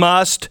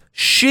must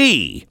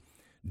she.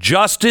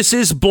 Justice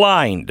is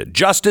blind.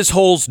 Justice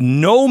holds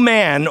no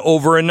man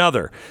over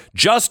another.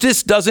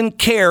 Justice doesn't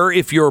care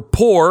if you're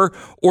poor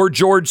or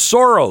George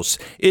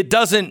Soros. It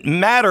doesn't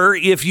matter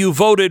if you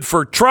voted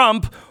for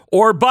Trump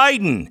or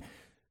Biden.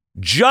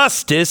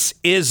 Justice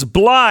is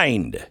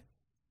blind.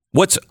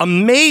 What's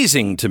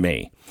amazing to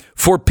me,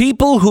 for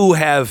people who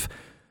have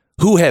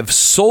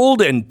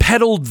sold and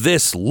peddled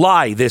this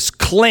lie, this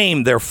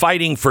claim they're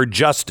fighting for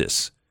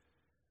justice,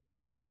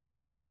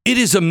 it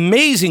is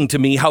amazing to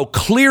me how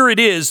clear it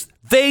is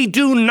they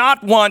do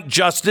not want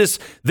justice.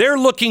 They're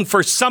looking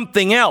for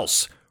something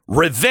else.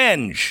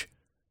 Revenge.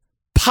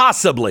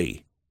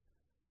 Possibly.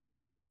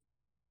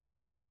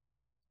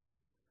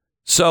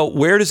 So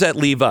where does that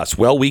leave us?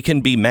 Well, we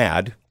can be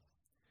mad.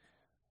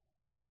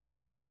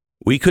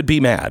 We could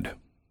be mad.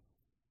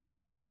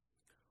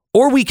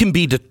 Or we can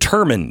be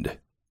determined.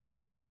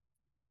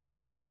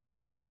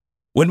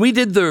 When we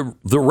did the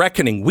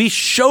reckoning, we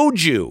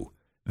showed you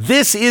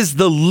this is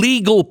the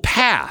legal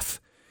path.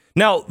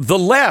 Now, the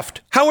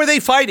left, how are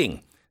they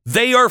fighting?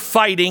 They are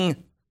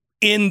fighting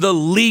in the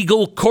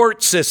legal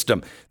court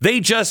system. They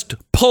just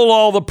pull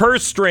all the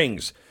purse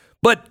strings.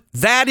 But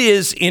that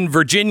is in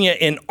Virginia,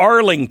 in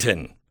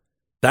Arlington.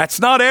 That's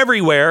not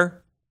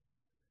everywhere.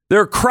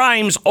 There are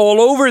crimes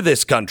all over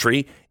this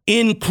country,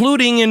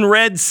 including in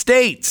red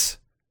states.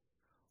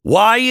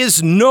 Why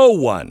is no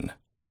one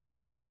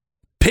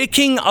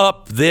picking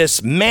up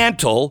this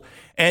mantle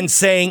and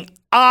saying,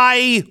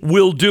 I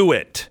will do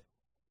it?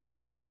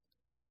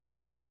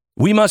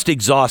 We must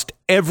exhaust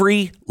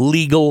every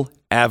legal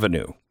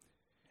avenue.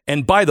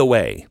 And by the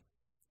way,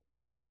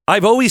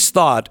 I've always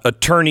thought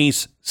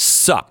attorneys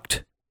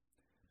sucked,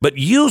 but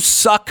you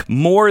suck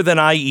more than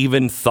I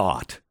even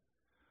thought.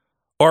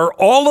 Are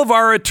all of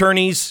our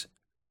attorneys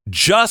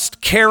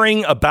just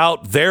caring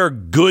about their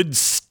good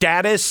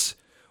status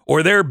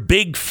or their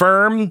big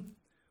firm?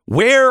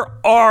 Where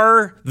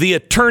are the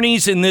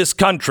attorneys in this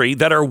country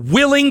that are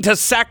willing to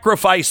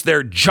sacrifice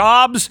their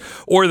jobs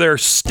or their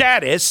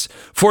status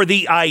for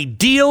the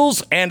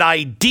ideals and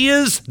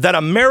ideas that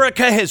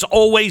America has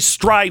always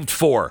strived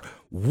for?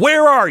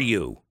 Where are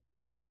you?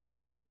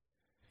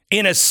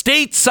 In a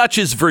state such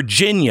as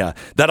Virginia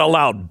that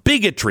allowed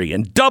bigotry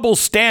and double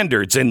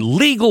standards and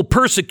legal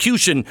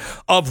persecution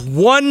of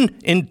one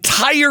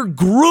entire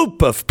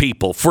group of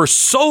people for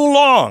so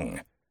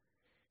long,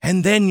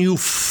 and then you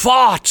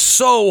fought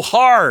so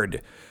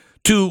hard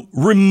to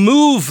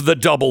remove the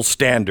double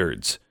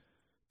standards,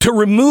 to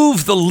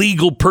remove the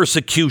legal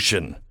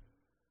persecution,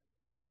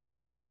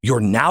 you're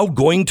now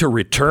going to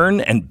return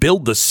and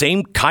build the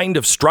same kind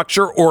of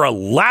structure or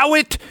allow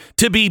it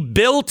to be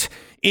built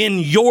in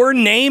your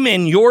name,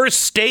 in your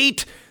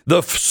state,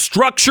 the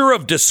structure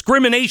of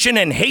discrimination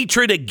and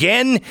hatred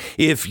again?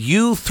 If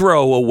you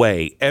throw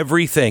away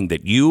everything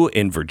that you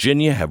in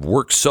Virginia have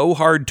worked so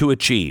hard to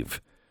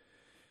achieve,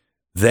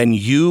 then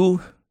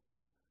you,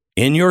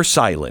 in your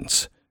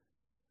silence,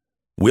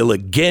 will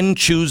again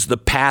choose the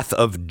path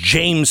of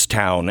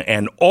Jamestown,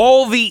 and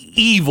all the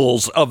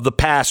evils of the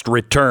past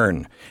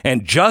return.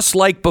 And just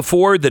like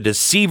before, the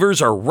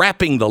deceivers are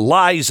wrapping the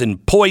lies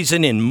and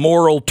poison in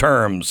moral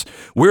terms.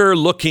 We're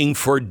looking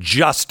for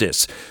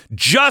justice.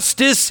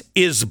 Justice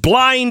is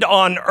blind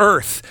on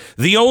earth.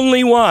 The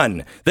only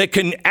one that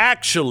can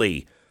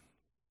actually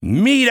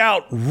mete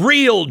out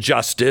real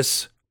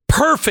justice,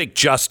 perfect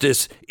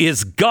justice,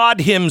 is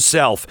God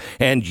himself.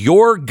 And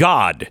your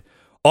God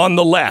on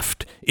the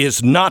left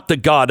is not the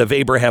God of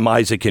Abraham,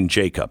 Isaac, and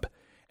Jacob.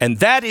 And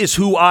that is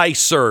who I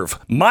serve.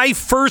 My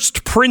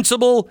first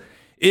principle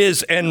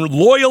is, and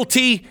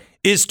loyalty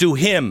is to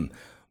him.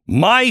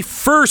 My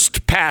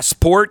first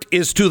passport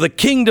is to the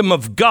kingdom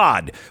of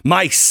God.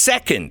 My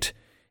second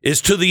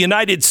is to the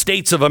United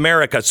States of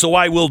America. So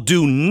I will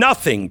do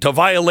nothing to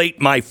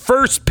violate my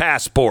first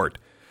passport.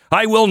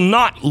 I will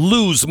not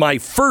lose my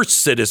first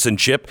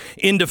citizenship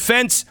in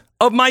defense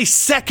of my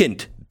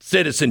second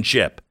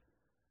citizenship.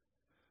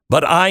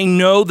 But I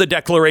know the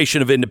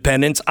Declaration of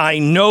Independence. I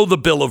know the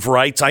Bill of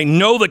Rights. I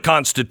know the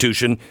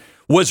Constitution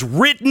was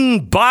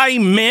written by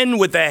men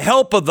with the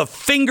help of the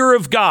finger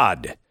of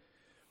God.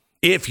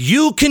 If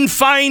you can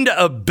find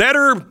a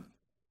better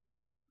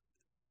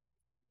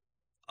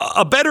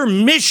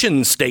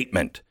mission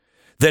statement,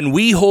 then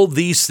we hold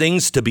these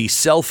things to be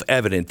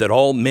self-evident, that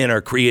all men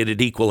are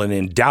created equal and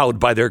endowed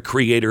by their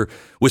Creator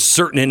with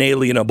certain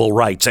inalienable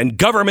rights, and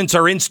governments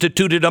are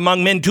instituted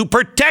among men to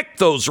protect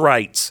those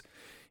rights.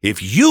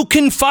 If you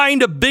can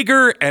find a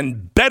bigger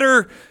and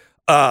better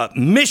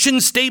mission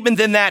statement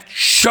than that,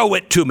 show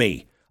it to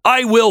me.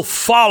 I will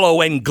follow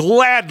and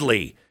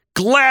gladly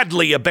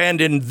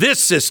abandon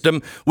this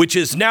system, which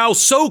is now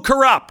so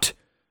corrupt.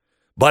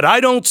 But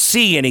I don't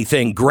see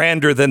anything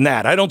grander than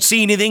that. I don't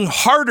see anything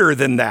harder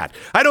than that.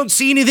 I don't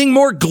see anything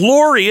more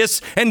glorious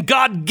and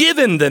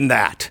God-given than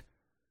that.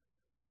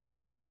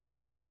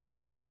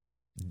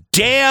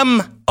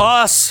 Damn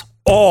us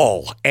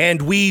all,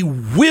 and we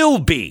will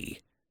be,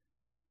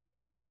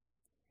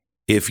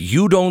 if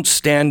you don't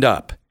stand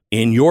up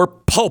in your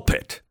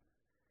pulpit,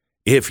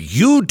 if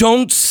you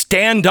don't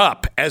stand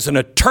up as an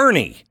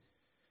attorney,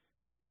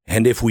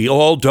 and if we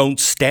all don't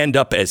stand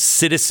up as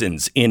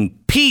citizens in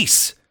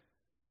peace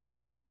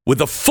with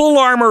the full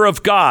armor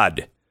of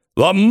God,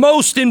 the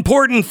most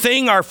important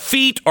thing, our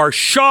feet are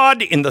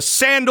shod in the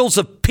sandals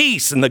of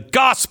peace and the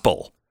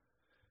gospel.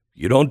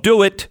 You don't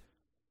do it,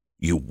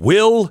 you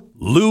will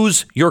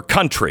lose your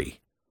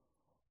country.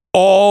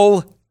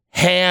 All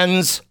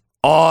hands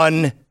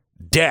on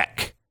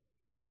deck.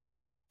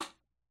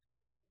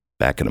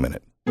 Back in a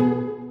minute.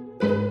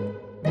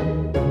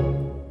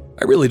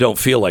 I really don't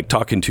feel like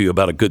talking to you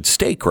about a good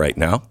steak right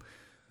now,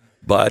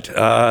 but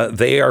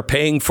they are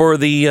paying for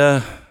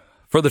the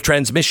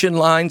transmission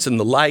lines and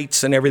the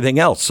lights and everything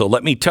else. So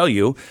let me tell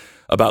you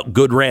about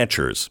Good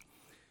Ranchers.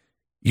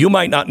 You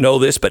might not know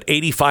this, but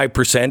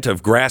 85%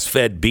 of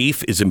grass-fed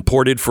beef is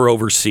imported for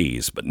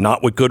overseas, but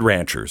not with Good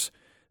Ranchers.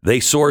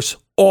 They source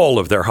all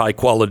of their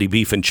high-quality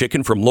beef and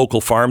chicken from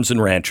local farms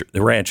and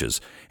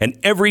ranches. And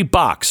every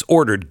box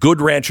ordered,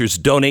 Good Ranchers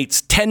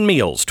donates 10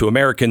 meals to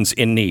Americans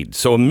in need.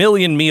 So 1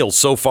 million meals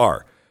so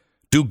far.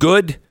 Do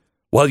good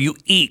while you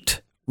eat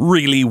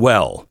really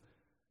well.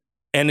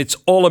 And it's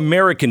all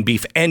American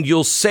beef. And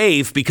you'll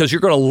save because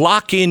you're going to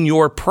lock in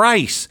your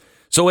price.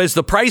 So as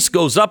the price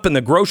goes up in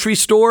the grocery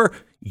store,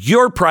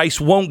 your price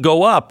won't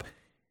go up.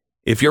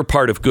 If you're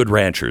part of Good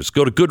Ranchers,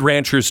 go to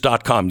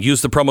goodranchers.com.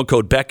 Use the promo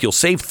code Beck. You'll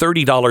save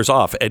 $30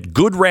 off at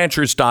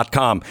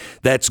goodranchers.com.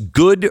 That's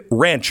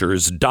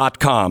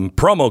goodranchers.com.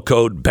 Promo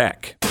code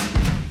Beck.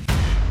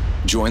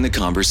 Join the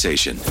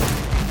conversation.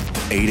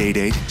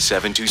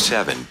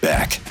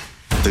 888-727-BECK.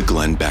 The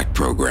Glenn Beck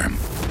Program.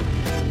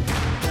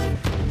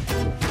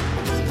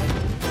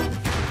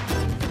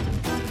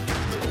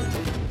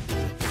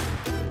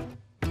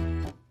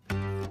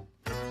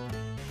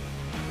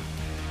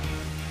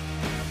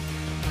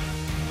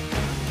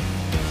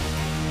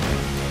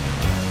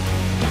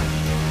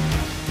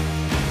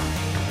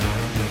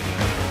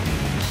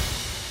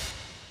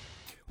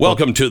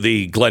 Welcome to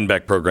the Glenn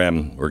Beck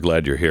Program. We're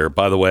glad you're here.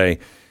 By the way,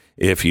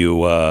 if you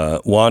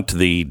want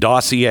the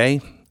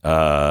dossier,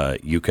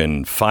 you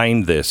can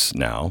find this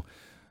now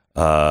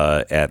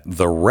at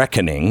The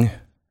Reckoning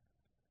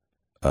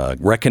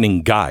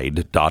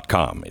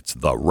reckoningguide.com. It's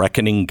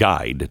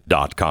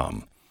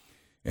thereckoningguide.com.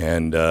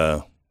 And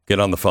get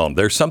on the phone.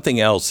 There's something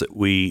else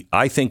that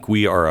I think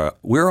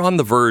we're on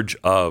the verge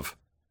of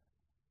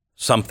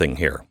something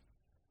here.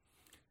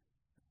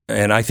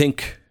 And I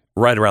think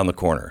right around the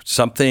corner,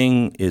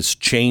 something is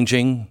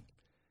changing,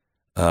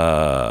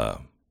 both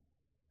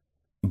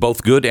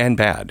good and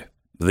bad.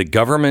 The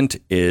government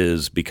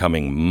is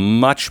becoming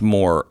much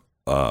more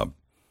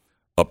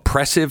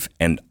oppressive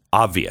and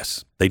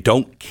obvious. They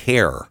don't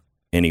care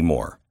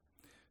anymore.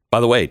 By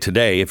the way,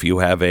 today, if you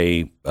have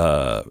a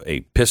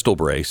pistol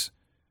brace,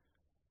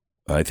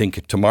 I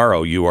think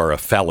tomorrow you are a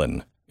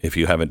felon if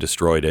you haven't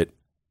destroyed it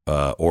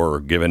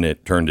or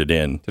turned it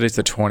in. Today's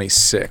the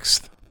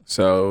 26th.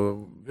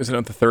 So isn't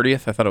it the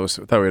 30th? I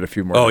thought we had a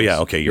few more. Oh, days. yeah.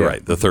 Okay. You're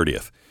right. The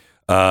 30th.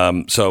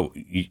 So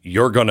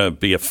you're going to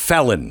be a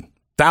felon.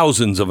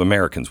 Thousands of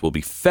Americans will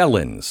be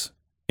felons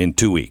in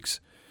 2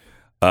 weeks.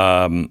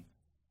 There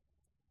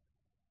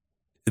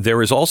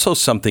is also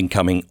something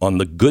coming on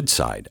the good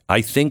side.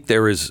 I think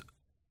there is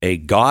a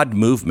God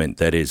movement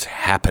that is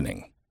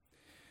happening.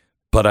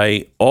 But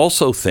I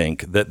also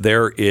think that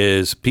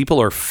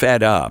people are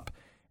fed up,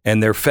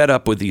 and they're fed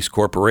up with these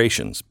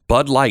corporations.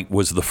 Bud Light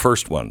was the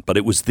first one, but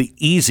it was the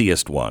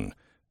easiest one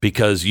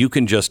because you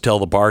can just tell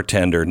the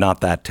bartender, not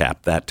that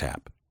tap, that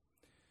tap.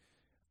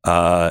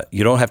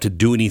 You don't have to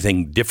do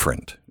anything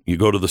different. You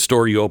go to the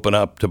store, you open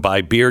up to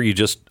buy beer, you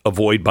just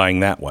avoid buying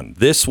that one.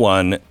 This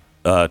one,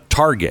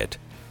 Target,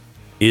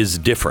 is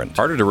different.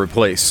 Harder to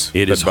replace.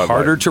 It is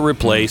harder to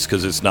replace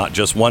because it's not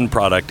just one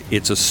product.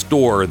 It's a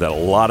store that a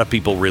lot of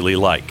people really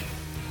like.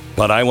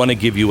 But I want to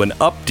give you an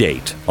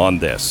update on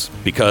this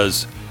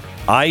because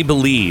I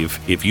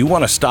believe if you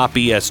want to stop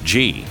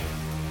ESG,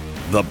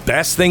 the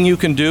best thing you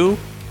can do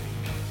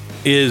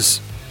is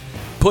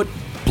put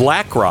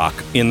BlackRock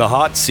in the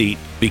hot seat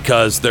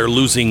because they're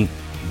losing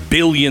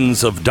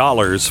billions of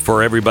dollars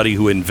for everybody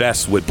who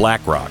invests with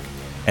BlackRock.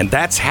 And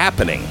that's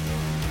happening.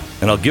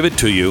 And I'll give it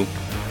to you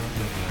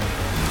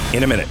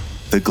in a minute.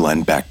 The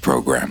Glenn Beck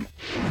Program.